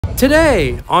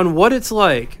Today on What It's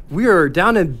Like, we are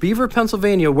down in Beaver,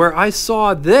 Pennsylvania, where I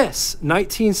saw this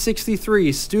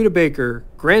 1963 Studebaker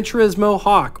Gran Turismo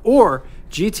Hawk, or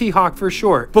GT Hawk for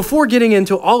short. Before getting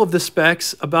into all of the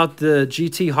specs about the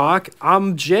GT Hawk,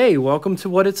 I'm Jay. Welcome to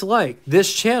What It's Like.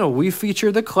 This channel, we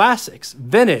feature the classics,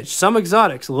 vintage, some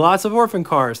exotics, lots of orphan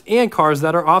cars, and cars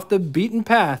that are off the beaten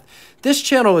path. This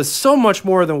channel is so much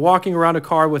more than walking around a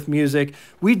car with music.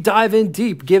 We dive in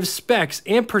deep, give specs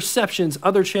and perceptions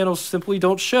other channels simply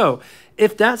don't show.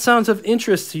 If that sounds of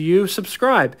interest to you,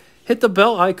 subscribe. Hit the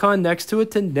bell icon next to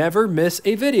it to never miss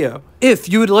a video. If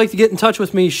you would like to get in touch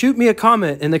with me, shoot me a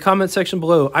comment in the comment section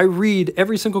below. I read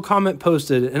every single comment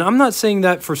posted, and I'm not saying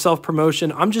that for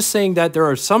self-promotion. I'm just saying that there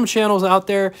are some channels out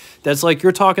there that's like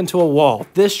you're talking to a wall.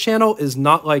 This channel is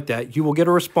not like that. You will get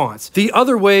a response. The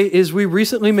other way is we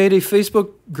recently made a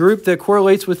Facebook group that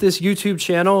correlates with this YouTube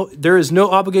channel. There is no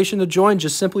obligation to join,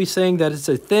 just simply saying that it's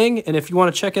a thing, and if you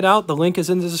want to check it out, the link is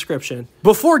in the description.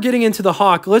 Before getting into the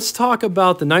Hawk, let's talk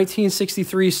about the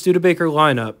 1963 Studebaker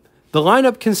lineup. The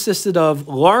lineup consisted of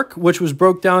Lark, which was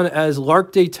broke down as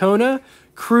Lark Daytona,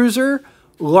 Cruiser,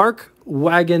 Lark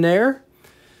Wagonaire,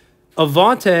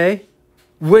 Avante,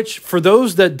 which for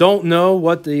those that don't know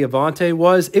what the Avante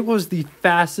was, it was the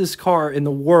fastest car in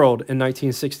the world in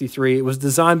 1963. It was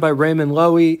designed by Raymond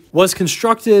Loewy, was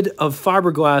constructed of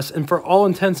fiberglass, and for all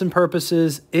intents and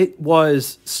purposes, it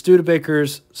was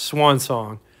Studebaker's swan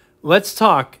song. Let's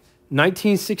talk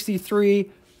 1963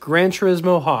 Gran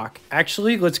Turismo Hawk.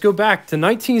 Actually, let's go back to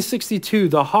 1962.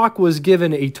 The Hawk was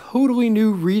given a totally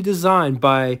new redesign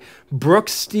by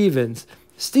Brooks Stevens.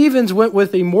 Stevens went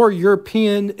with a more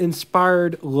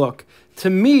European-inspired look.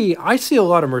 To me, I see a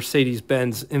lot of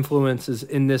Mercedes-Benz influences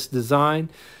in this design.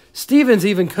 Stevens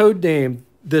even codenamed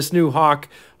this new Hawk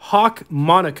Hawk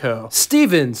Monaco.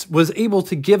 Stevens was able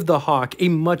to give the Hawk a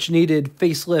much-needed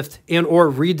facelift and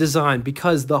or redesign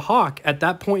because the Hawk at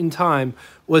that point in time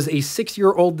was a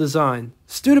 6-year-old design.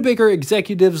 Studebaker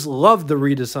executives loved the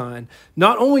redesign.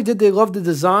 Not only did they love the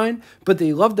design, but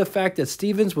they loved the fact that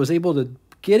Stevens was able to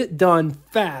get it done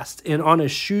fast and on a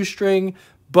shoestring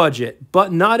budget,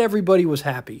 but not everybody was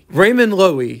happy. Raymond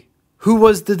Loewy, who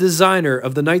was the designer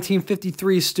of the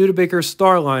 1953 Studebaker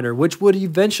Starliner, which would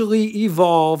eventually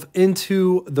evolve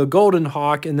into the Golden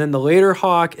Hawk and then the later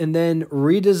Hawk, and then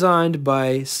redesigned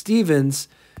by Stevens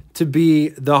to be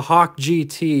the Hawk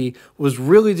GT, was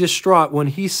really distraught when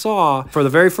he saw, for the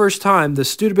very first time, the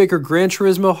Studebaker Gran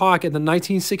Turismo Hawk at the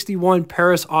 1961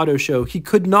 Paris Auto Show. He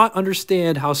could not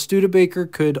understand how Studebaker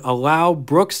could allow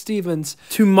Brooks Stevens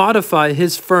to modify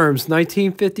his firm's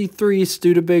 1953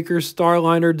 Studebaker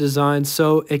Starliner design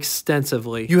so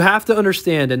extensively. You have to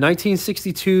understand, in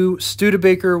 1962,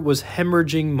 Studebaker was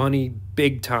hemorrhaging money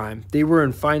big time. They were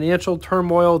in financial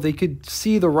turmoil. They could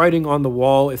see the writing on the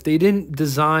wall. If they didn't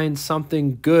design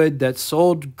something good that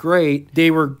sold great, they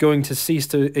were going to cease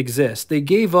to exist. They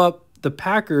gave up the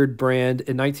Packard brand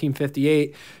in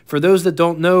 1958. For those that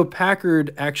don't know,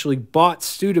 Packard actually bought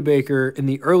Studebaker in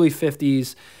the early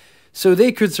 50s so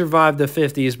they could survive the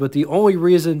 50s, but the only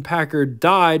reason Packard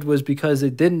died was because they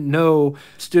didn't know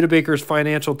Studebaker's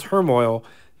financial turmoil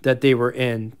that they were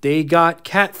in. They got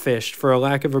catfished, for a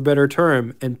lack of a better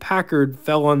term, and Packard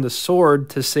fell on the sword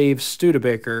to save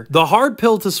Studebaker. The hard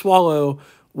pill to swallow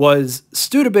was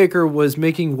Studebaker was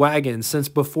making wagons since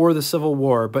before the Civil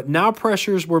War, but now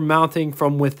pressures were mounting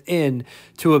from within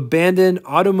to abandon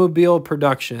automobile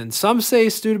production. Some say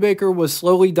Studebaker was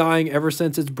slowly dying ever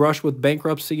since its brush with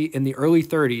bankruptcy in the early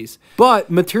 30s, but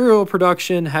material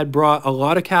production had brought a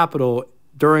lot of capital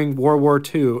during World War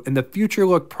II, and the future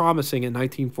looked promising in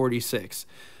 1946.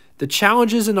 The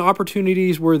challenges and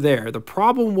opportunities were there. The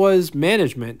problem was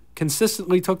management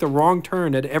consistently took the wrong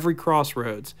turn at every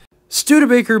crossroads.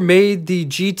 Studebaker made the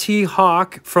GT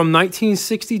Hawk from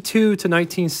 1962 to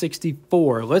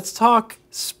 1964. Let's talk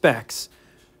specs.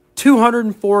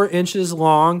 204 inches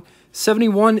long,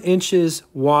 71 inches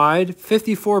wide,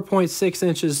 54.6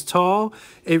 inches tall.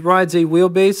 It rides a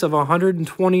wheelbase of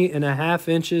 120.5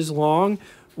 inches long,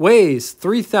 weighs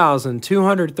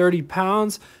 3,230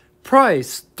 pounds.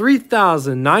 Price,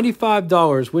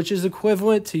 $3,095, which is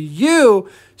equivalent to you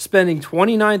spending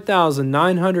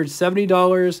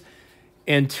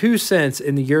 $29,970.02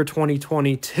 in the year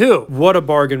 2022. What a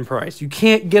bargain price. You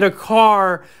can't get a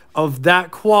car of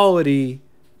that quality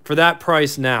for that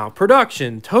price now.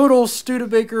 Production, total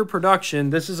Studebaker production,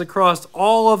 this is across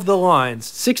all of the lines,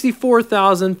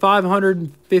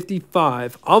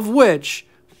 64,555, of which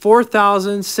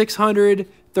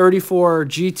 4,634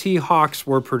 GT Hawks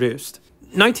were produced.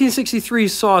 1963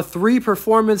 saw 3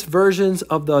 performance versions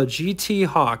of the GT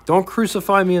Hawk. Don't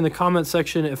crucify me in the comment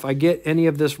section if I get any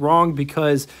of this wrong,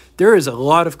 because there is a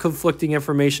lot of conflicting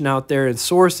information out there and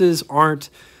sources aren't,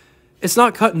 it's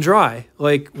not cut and dry.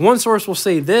 Like, one source will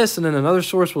say this and then another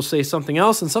source will say something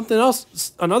else,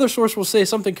 and another source will say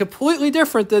something completely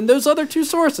different than those other 2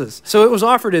 sources. So it was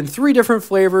offered in 3 different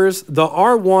flavors. The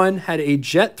R1 had a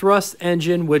jet thrust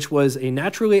engine, which was a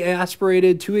naturally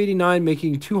aspirated 289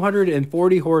 making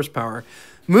 240 horsepower.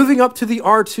 Moving up to the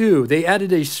R2, they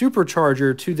added a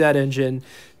supercharger to that engine,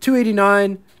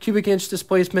 289 cubic inch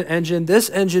displacement engine. This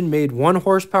engine made 1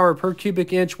 horsepower per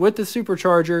cubic inch with the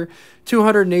supercharger,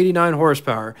 289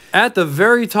 horsepower. At the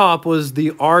very top was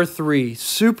the R3,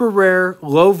 super rare,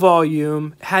 low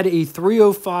volume, had a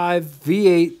 305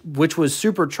 V8, which was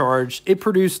supercharged. It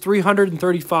produced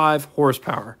 335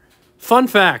 horsepower. Fun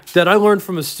fact that I learned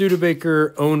from a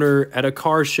Studebaker owner at a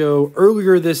car show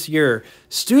earlier this year.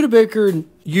 Studebaker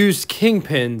used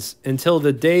kingpins until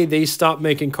the day they stopped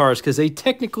making cars, because they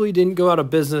technically didn't go out of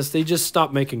business. They just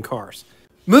stopped making cars.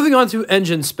 Moving on to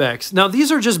engine specs. Now,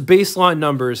 these are just baseline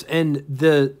numbers, and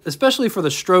especially for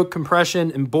the stroke,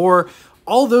 compression, and bore,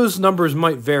 all those numbers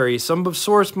might vary. Some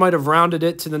source might have rounded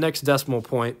it to the next decimal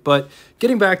point. But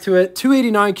getting back to it,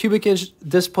 289 cubic inch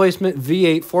displacement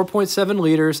V8, 4.7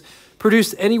 liters,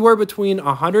 produced anywhere between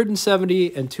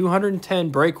 170 and 210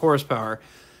 brake horsepower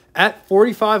at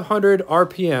 4,500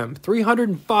 RPM,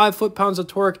 305 foot-pounds of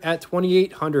torque at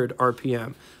 2,800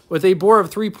 RPM, with a bore of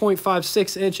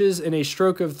 3.56 inches and a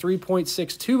stroke of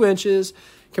 3.62 inches.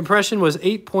 Compression was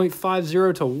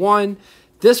 8.50 to 1.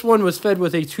 This one was fed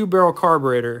with a 2-barrel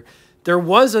carburetor. There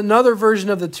was another version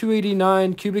of the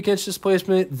 289 cubic inch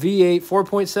displacement V8,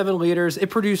 4.7 liters.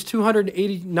 It produced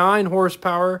 289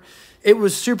 horsepower. It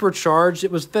was supercharged.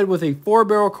 It was fed with a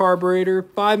 4-barrel carburetor,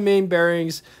 5 main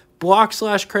bearings.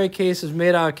 Block/crankcase is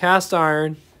made out of cast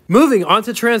iron. Moving on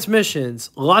to transmissions.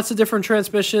 Lots of different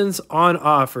transmissions on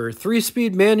offer.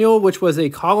 3-speed manual, which was a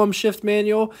column shift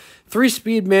manual.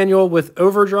 3-speed manual with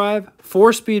overdrive.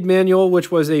 4-speed manual,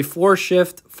 which was a floor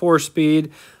shift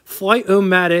 4-speed.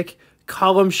 Flight-o-matic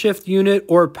column shift unit,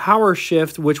 or power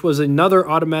shift, which was another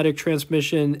automatic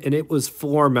transmission, and it was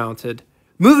floor mounted.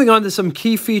 Moving on to some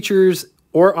key features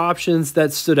or options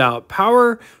that stood out.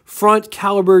 Power front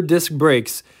caliber disc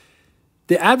brakes.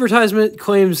 The advertisement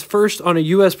claims first on a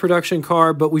U.S. production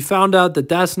car, but we found out that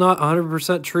that's not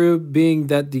 100% true, being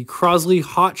that the Crosley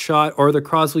Hot Shot or the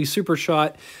Crosley Super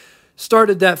Shot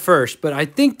started that first. But I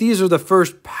think these are the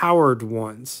first powered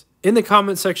ones. In the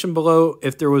comment section below,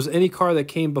 if there was any car that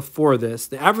came before this.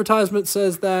 The advertisement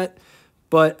says that,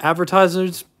 but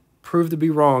advertisers prove to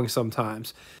be wrong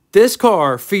sometimes. This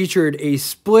car featured a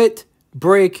split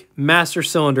brake master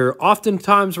cylinder,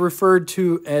 oftentimes referred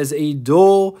to as a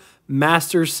dual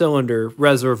master cylinder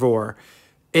reservoir.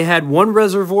 It had one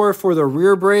reservoir for the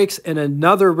rear brakes and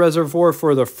another reservoir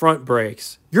for the front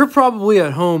brakes. You're probably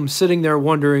at home sitting there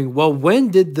wondering, well, when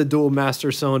did the dual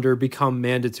master cylinder become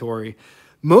mandatory?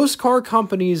 Most car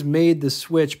companies made the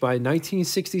switch by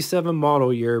 1967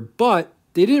 model year, but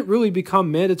they didn't really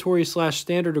become mandatory /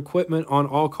 standard equipment on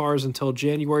all cars until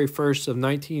January 1st of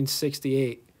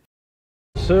 1968.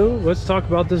 So let's talk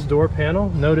about this door panel.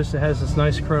 Notice it has this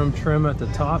nice chrome trim at the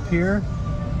top here.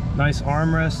 Nice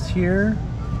armrest here.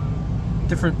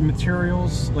 Different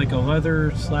materials like a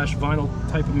leather /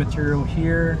 vinyl type of material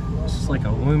here. This is like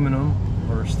aluminum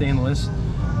or stainless.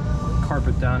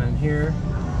 Carpet down in here.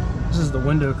 This is the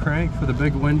window crank for the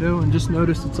big window, and just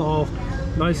notice it's all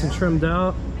nice and trimmed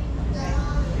out.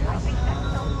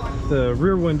 The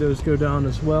rear windows go down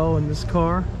as well in this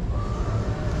car.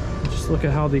 Just look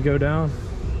at how they go down.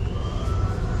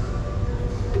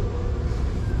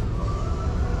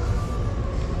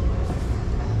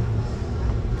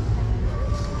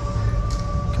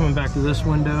 Coming back to this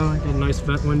window, again, nice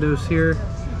vent windows here.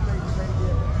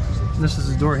 This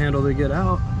is the door handle to get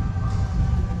out.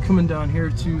 Coming down here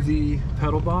to the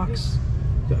pedal box.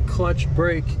 Got clutch,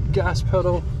 brake, gas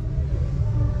pedal.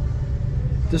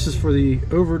 This is for the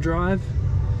overdrive.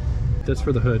 That's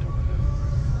for the hood.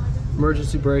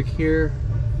 Emergency brake here.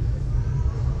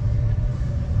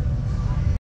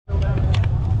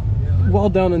 While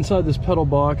down inside this pedal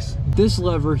box, this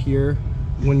lever here,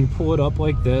 when you pull it up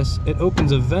like this, it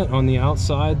opens a vent on the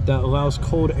outside that allows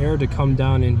cold air to come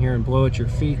down in here and blow at your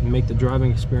feet and make the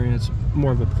driving experience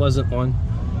more of a pleasant one.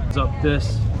 Up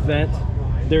this vent,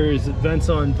 there is vents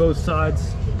on both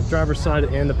sides, driver's side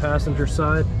and the passenger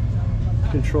side,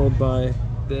 controlled by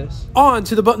this. On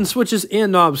to the button switches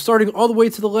and knobs, starting all the way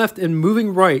to the left and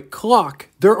moving right. Clock.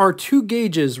 There are 2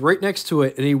 gauges right next to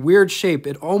it in a weird shape.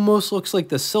 It almost looks like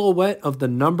the silhouette of the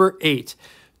number 8.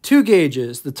 Two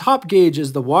gauges. The top gauge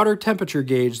is the water temperature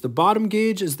gauge. The bottom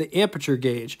gauge is the aperture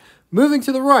gauge. Moving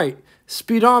to the right,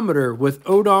 speedometer with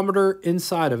odometer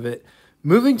inside of it.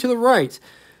 Moving to the right,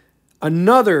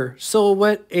 another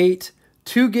Silhouette 8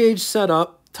 2-gauge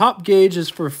setup. Top gauge is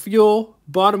for fuel.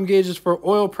 Bottom gauge is for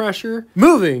oil pressure.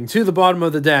 Moving to the bottom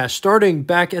of the dash, starting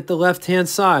back at the left-hand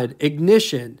side,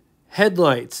 ignition,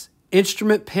 headlights,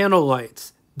 instrument panel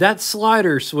lights. That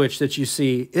slider switch that you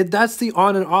see, that's the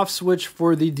on and off switch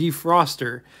for the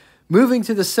defroster. Moving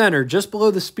to the center, just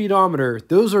below the speedometer,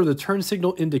 those are the turn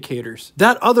signal indicators.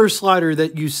 That other slider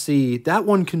that you see, that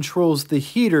one controls the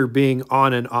heater being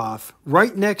on and off.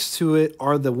 Right next to it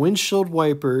are the windshield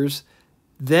wipers,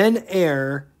 then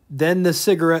air, then the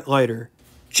cigarette lighter.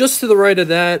 Just to the right of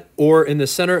that, or in the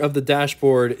center of the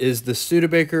dashboard, is the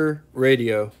Studebaker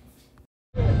radio.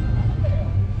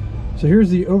 So here's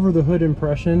the over-the-hood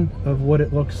impression of what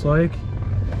it looks like.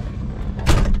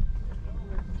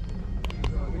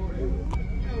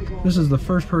 This is the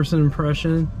first-person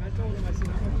impression.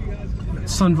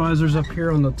 Sun visors up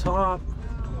here on the top.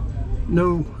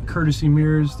 No courtesy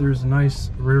mirrors. There's a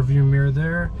nice rear view mirror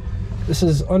there. This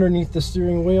is underneath the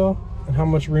steering wheel and how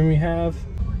much room you have.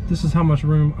 This is how much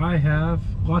room I have.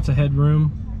 Lots of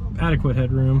headroom, adequate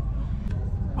headroom.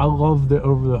 I love the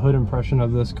over-the-hood impression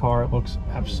of this car. It looks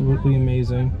absolutely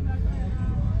amazing.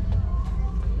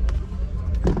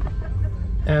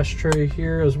 Ashtray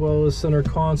here as well as center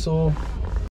console.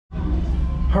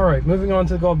 All right, moving on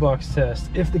to the glove box test.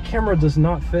 If the camera does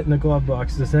not fit in the glove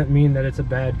box, does that mean that it's a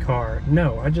bad car?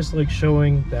 No, I just like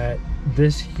showing that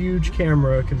this huge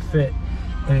camera can fit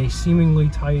in a seemingly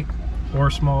tight or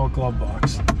small glove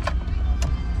box.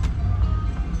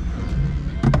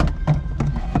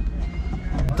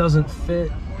 It doesn't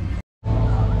fit.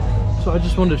 So I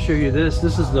just wanted to show you this.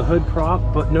 This is the hood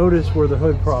prop, but notice where the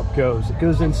hood prop goes. It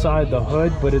goes inside the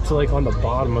hood, but it's like on the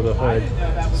bottom of the hood.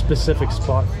 Specific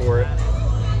spot for it.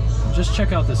 Just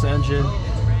check out this engine.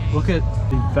 Look at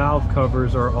the valve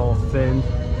covers are all finned.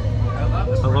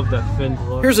 I love that finned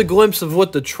look. Here's a glimpse of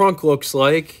what the trunk looks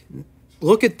like.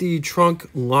 Look at the trunk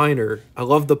liner. I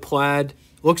love the plaid.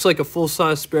 Looks like a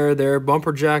full-size spare there.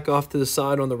 Bumper jack off to the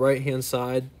side on the right-hand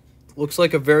side. Looks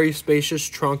like a very spacious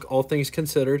trunk, all things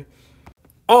considered.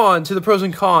 On to the pros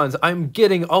and cons. I'm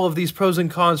getting all of these pros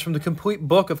and cons from the complete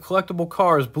book of collectible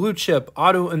cars, Blue Chip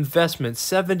Auto Investment,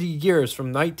 70 years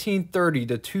from 1930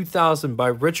 to 2000 by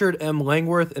Richard M.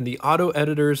 Langworth and the auto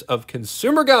editors of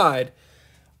Consumer Guide.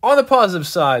 On the positive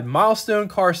side, milestone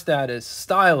car status,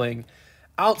 styling,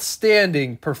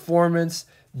 outstanding performance,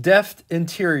 deft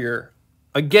interior.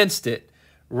 Against it,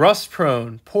 rust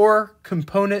prone, poor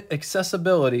component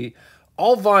accessibility.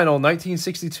 All vinyl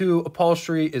 1962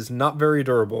 upholstery is not very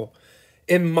durable.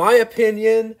 In my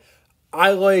opinion,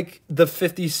 I like the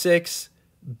 56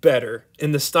 better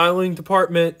in the styling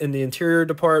department, in the interior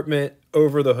department,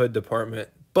 over the hood department.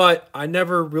 But I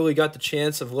never really got the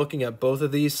chance of looking at both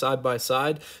of these side by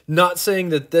side. Not saying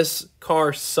that this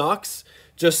car sucks,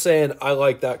 just saying I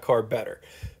like that car better.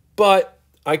 But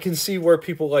I can see where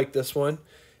people like this one,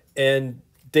 and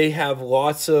they have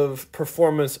lots of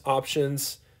performance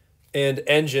options and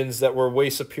engines that were way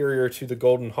superior to the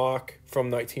Golden Hawk from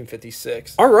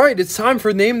 1956. All right, it's time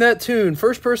for Name That Tune.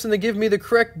 First person to give me the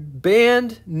correct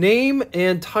band name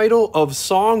and title of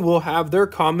song will have their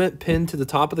comment pinned to the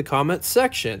top of the comment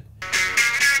section.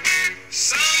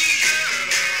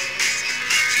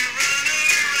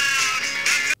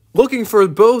 Looking for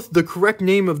both the correct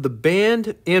name of the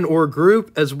band and or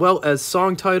group as well as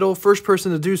song title. First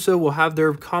person to do so will have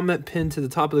their comment pinned to the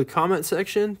top of the comment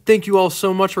section. Thank you all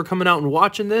so much for coming out and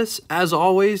watching this. As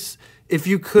always, if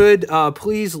you could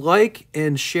please like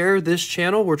and share this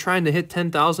channel. We're trying to hit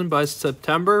 10,000 by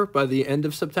September, by the end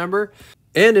of September.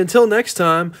 And until next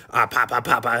time,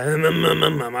 toodaloo!